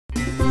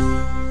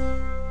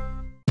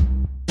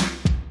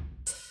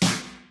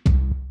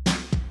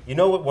You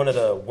know what one of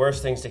the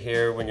worst things to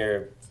hear when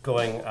you're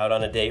going out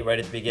on a date right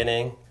at the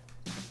beginning?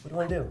 What do you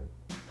want to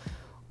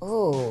do?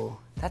 Ooh,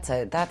 that's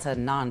a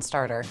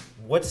non-starter.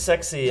 What's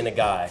sexy in a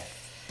guy?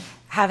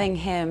 Having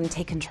him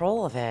take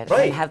control of it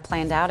Right. and have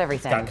planned out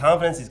everything. He's got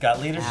confidence, he's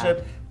got leadership.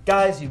 Yeah.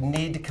 Guys, you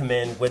need to come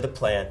in with a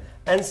plan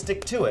and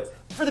stick to it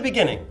for the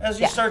beginning as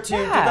you start to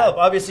Yeah. develop.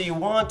 Obviously, you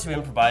want to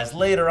improvise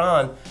later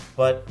on,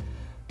 but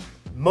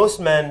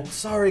most men,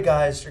 sorry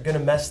guys, are going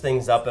to mess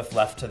things up if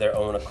left to their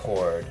own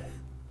accord,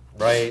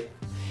 right?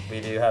 We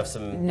do have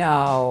some...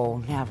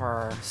 No,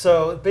 never.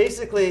 So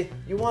basically,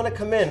 you want to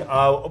come in.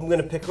 I'm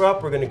going to pick her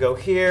up, we're going to go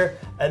here,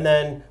 and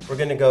then we're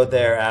going to go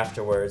there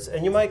afterwards.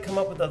 And you might come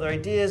up with other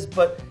ideas,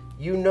 but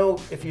you know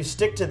if you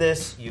stick to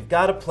this, you've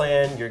got a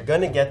plan, you're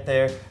going to get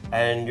there,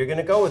 and you're going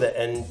to go with it.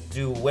 And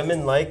do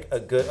women like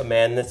a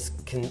man that's,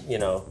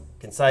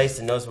 concise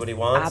and knows what he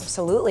wants?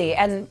 Absolutely.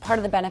 And part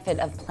of the benefit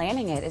of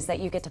planning it is that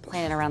you get to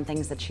plan it around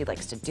things that she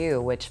likes to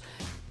do, which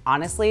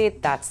honestly,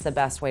 that's the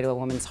best way to a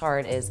woman's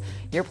heart is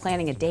you're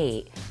planning a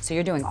date, so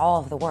you're doing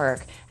all of the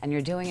work and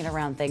you're doing it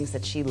around things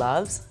that she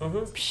loves.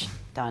 Psh,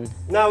 done.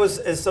 Now,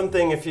 as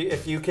something,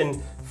 if you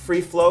can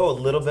free flow a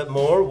little bit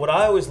more, what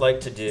I always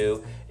like to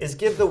do is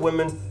give the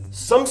women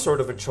some sort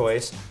of a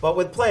choice, but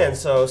with plans.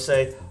 So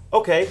say,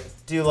 okay,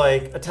 do you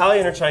like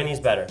Italian or Chinese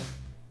better?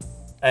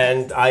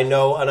 And I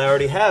know, and I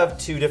already have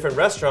 2 different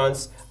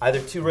restaurants,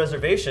 either 2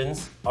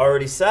 reservations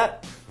already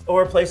set,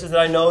 or places that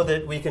I know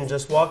that we can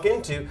just walk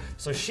into,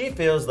 so she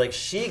feels like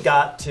she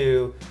got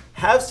to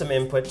have some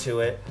input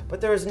to it.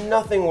 But there is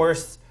nothing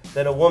worse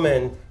than a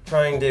woman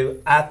trying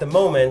to, at the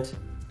moment,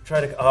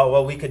 try to, oh,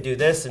 well, we could do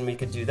this, and we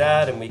could do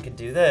that, and we could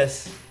do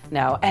this.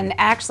 No, and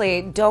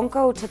actually, don't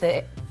go to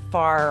the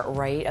far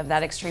right of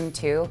that extreme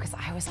too, because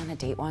I was on a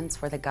date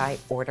once where the guy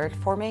ordered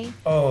for me.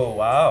 Oh,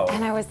 wow.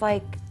 And I was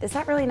like, is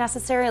that really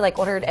necessary? Like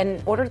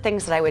ordered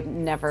things that I would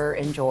never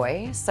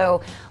enjoy.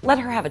 So let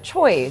her have a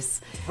choice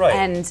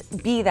and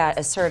be that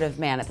assertive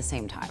man at the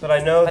same time. But I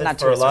know that not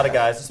for a lot of assertive.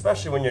 guys,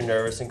 especially when you're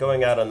nervous and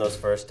going out on those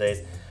first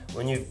dates,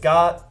 when you've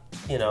got,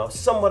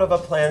 somewhat of a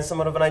plan,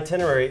 somewhat of an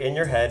itinerary in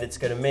your head, it's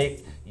going to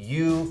make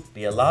you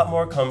be a lot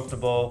more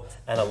comfortable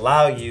and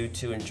allow you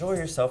to enjoy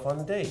yourself on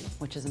the date.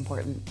 Which is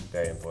important.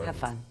 Very important.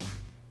 Have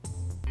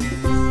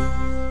fun.